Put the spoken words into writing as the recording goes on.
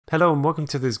Hello and welcome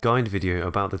to this guide video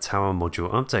about the Tower module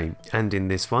update, and in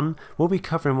this one we'll be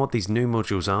covering what these new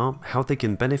modules are, how they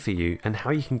can benefit you and how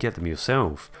you can get them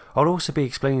yourself. I'll also be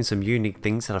explaining some unique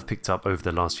things that I've picked up over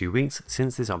the last few weeks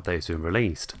since this update has been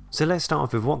released. So let's start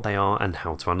off with what they are and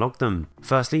how to unlock them.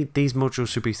 Firstly, these modules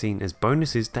should be seen as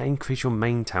bonuses that increase your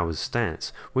main tower's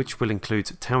stats, which will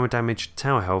include tower damage,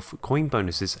 tower health, coin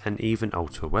bonuses and even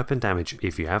ultra weapon damage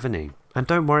if you have any. And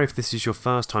don't worry if this is your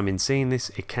first time in seeing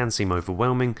this, it can seem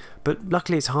overwhelming, but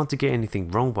luckily it's hard to get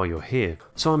anything wrong while you're here,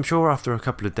 so I'm sure after a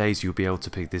couple of days you'll be able to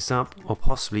pick this up, or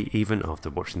possibly even after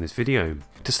watching this video.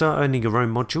 To start earning your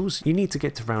own modules, you need to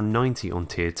get to round 90 on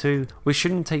tier 2, which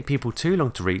shouldn't take people too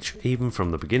long to reach even from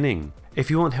the beginning. If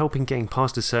you want help in getting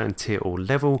past a certain tier or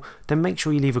level, then make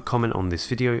sure you leave a comment on this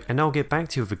video and I'll get back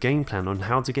to you with a game plan on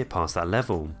how to get past that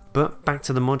level. But back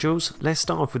to the modules, let's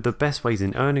start off with the best ways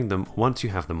in earning them once you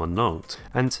have them unlocked,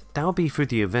 and that'll be through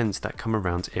the events that come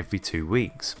around every 2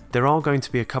 weeks. There are going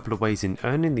to be a couple of ways in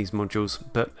earning these modules,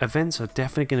 but events are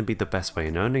definitely going to be the best way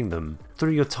in earning them.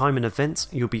 Through your time in events,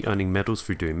 you'll be earning medals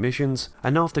through doing missions,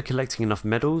 and after collecting enough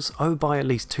medals, I'll buy at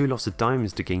least 2 lots of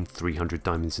diamonds to gain 300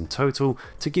 diamonds in total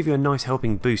to give you a nice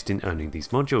helping boost in earning these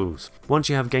modules. Once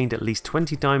you have gained at least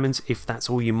 20 diamonds, if that's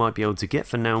all you might be able to get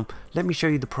for now, let me show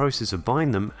you the process of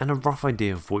buying them and a rough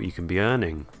idea of what you can be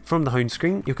earning. From the home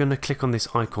screen, you're going to click on this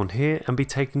icon here and be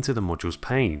taken to the modules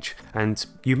page, and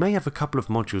you may have a couple of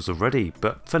modules already,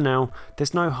 but for now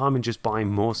there's no harm in just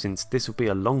buying more since this will be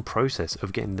a long process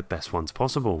of getting the best ones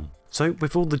possible. So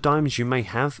with all the diamonds you may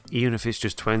have, even if it's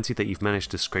just 20 that you've managed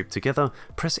to scrape together,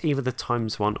 press either the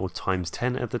 ×1 or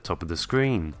 ×10 at the top of the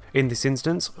screen. In this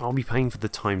instance, I'll be paying for the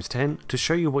 ×10 to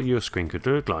show you what your screen could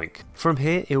look like. From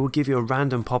here, it will give you a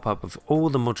random pop-up of all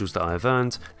the modules that I have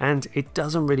earned, and it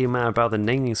doesn't really matter about the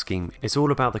naming scheme, it's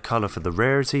all about the colour for the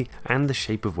rarity and the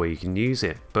shape of where you can use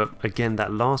it, but again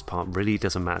that last part really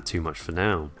doesn't matter too much for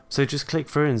now. So just click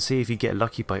through and see if you get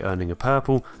lucky by earning a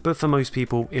purple, but for most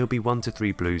people it'll be 1 to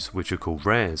 3 blues, which are called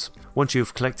rares. Once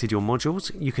you've collected your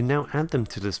modules, you can now add them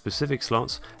to the specific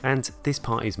slots, and this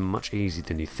part is much easier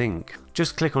than you think.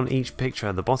 Just click on each picture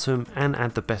at the bottom and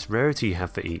add the best rarity you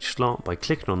have for each slot by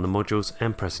clicking on the modules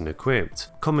and pressing equipped.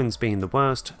 Commons being the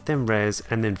worst, then rares,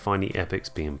 and then finally epics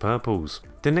being purples.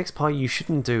 The next part you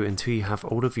shouldn't do until you have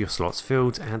all of your slots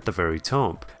filled at the very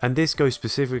top, and this goes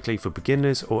specifically for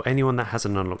beginners or anyone that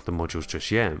hasn't unlocked the modules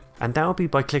just yet, and that will be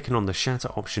by clicking on the shatter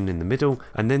option in the middle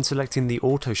and then selecting the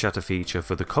auto shatter feature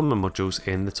for the common modules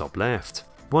in the top left.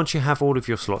 Once you have all of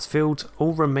your slots filled,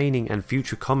 all remaining and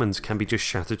future commons can be just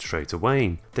shattered straight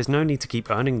away. There's no need to keep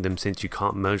earning them since you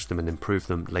can't merge them and improve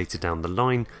them later down the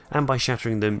line, and by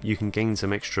shattering them you can gain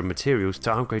some extra materials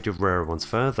to upgrade your rarer ones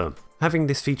further. Having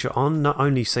this feature on not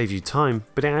only saves you time,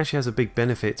 but it actually has a big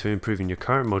benefit to improving your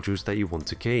current modules that you want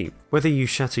to keep. Whether you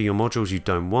shatter your modules you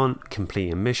don't want,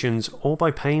 completing missions, or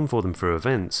by paying for them through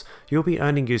events, you'll be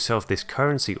earning yourself this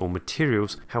currency or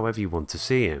materials however you want to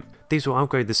see it. These will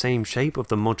upgrade the same shape of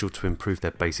the module to improve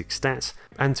their basic stats,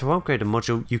 and to upgrade a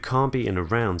module you can't be in a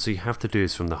round, so you have to do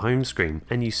this from the home screen,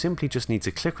 and you simply just need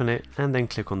to click on it and then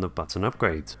click on the button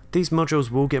upgrade. These modules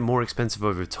will get more expensive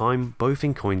over time, both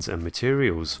in coins and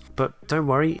materials, but don't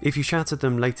worry, if you shatter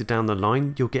them later down the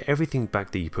line you'll get everything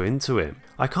back that you put into it.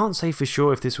 I can't say for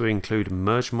sure if this will include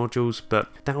merge modules, but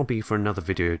that'll be for another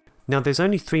video. Now there's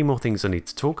only 3 more things I need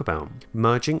to talk about: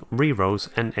 merging, rerolls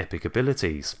and epic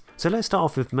abilities. So let's start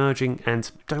off with merging,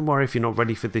 and don't worry if you're not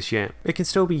ready for this yet, it can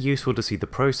still be useful to see the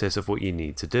process of what you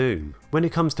need to do. When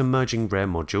it comes to merging rare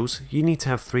modules, you need to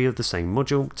have 3 of the same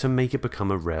module to make it become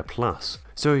a rare plus.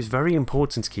 So it's very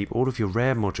important to keep all of your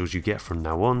rare modules you get from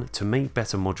now on to make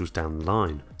better modules down the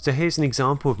line. So here's an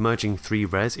example of merging 3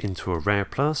 rares into a rare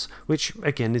plus, which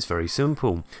again is very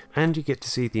simple, and you get to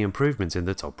see the improvements in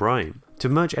the top right. To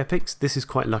merge epics, this is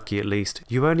quite lucky at least,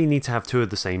 you only need to have 2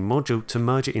 of the same module to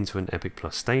merge it into an epic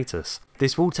plus status.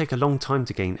 This will take a long time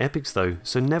to gain epics though,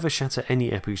 so never shatter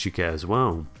any epics you get as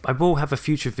well. I will have a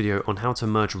future video on how to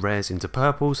merge rares into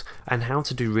purples and how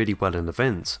to do really well in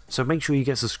events, so make sure you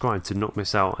get subscribed to not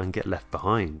miss out and get left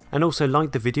behind. And also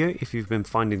like the video if you've been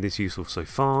finding this useful so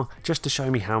far, just to show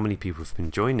me how many people have been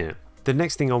enjoying it. The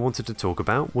next thing I wanted to talk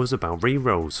about was about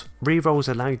rerolls. Rerolls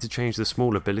allow you to change the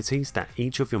small abilities that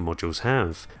each of your modules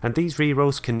have, and these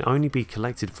rerolls can only be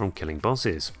collected from killing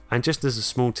bosses. And just as a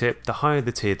small tip, the higher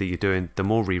the tier that you're doing, the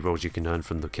more rerolls you can earn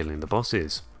from killing the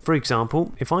bosses. For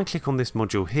example, if I click on this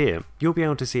module here, you'll be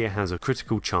able to see it has a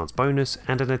critical chance bonus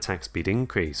and an attack speed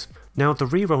increase. Now the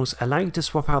rerolls allow you to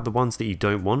swap out the ones that you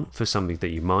don't want for something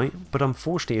that you might, but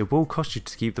unfortunately it will cost you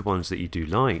to keep the ones that you do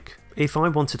like. If I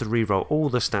wanted to reroll all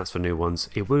the stats for new ones,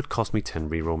 it would cost me 10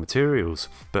 reroll materials,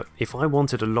 but if I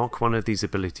wanted to lock one of these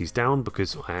abilities down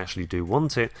because I actually do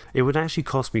want it, it would actually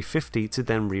cost me 50 to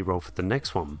then reroll for the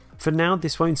next one. For now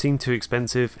this won't seem too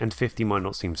expensive and 50 might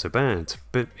not seem so bad,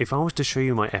 but if I was to show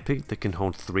you my epic that can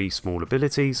hold 3 small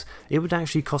abilities, it would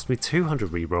actually cost me 200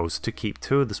 rerolls to keep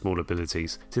 2 of the small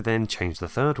abilities to then change the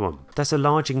third one. That's a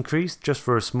large increase just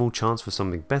for a small chance for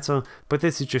something better, but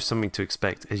this is just something to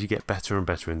expect as you get better and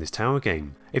better in this tower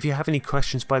game. If you have any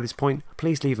questions by this point,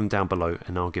 please leave them down below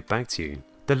and I'll get back to you.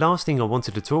 The last thing I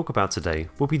wanted to talk about today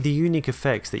will be the unique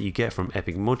effects that you get from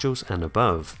epic modules and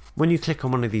above. When you click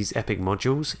on one of these epic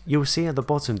modules, you'll see at the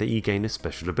bottom that you gain a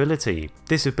special ability.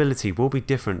 This ability will be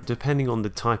different depending on the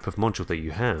type of module that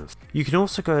you have. You can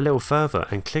also go a little further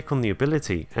and click on the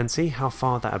ability and see how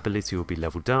far that ability will be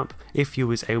leveled up if you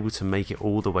was able to make it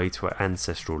all the way to an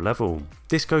ancestral level.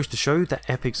 This goes to show that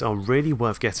epics are really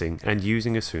worth getting and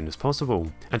using as soon as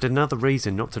possible, and another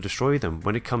reason not to destroy them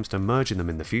when it comes to merging them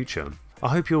in the future. I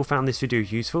hope you all found this video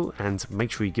useful, and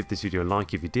make sure you give this video a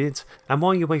like if you did, and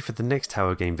while you wait for the next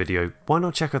tower game video, why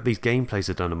not check out these gameplays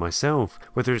I've done of myself,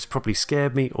 whether it's probably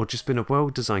scared me or just been a well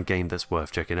designed game that's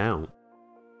worth checking out.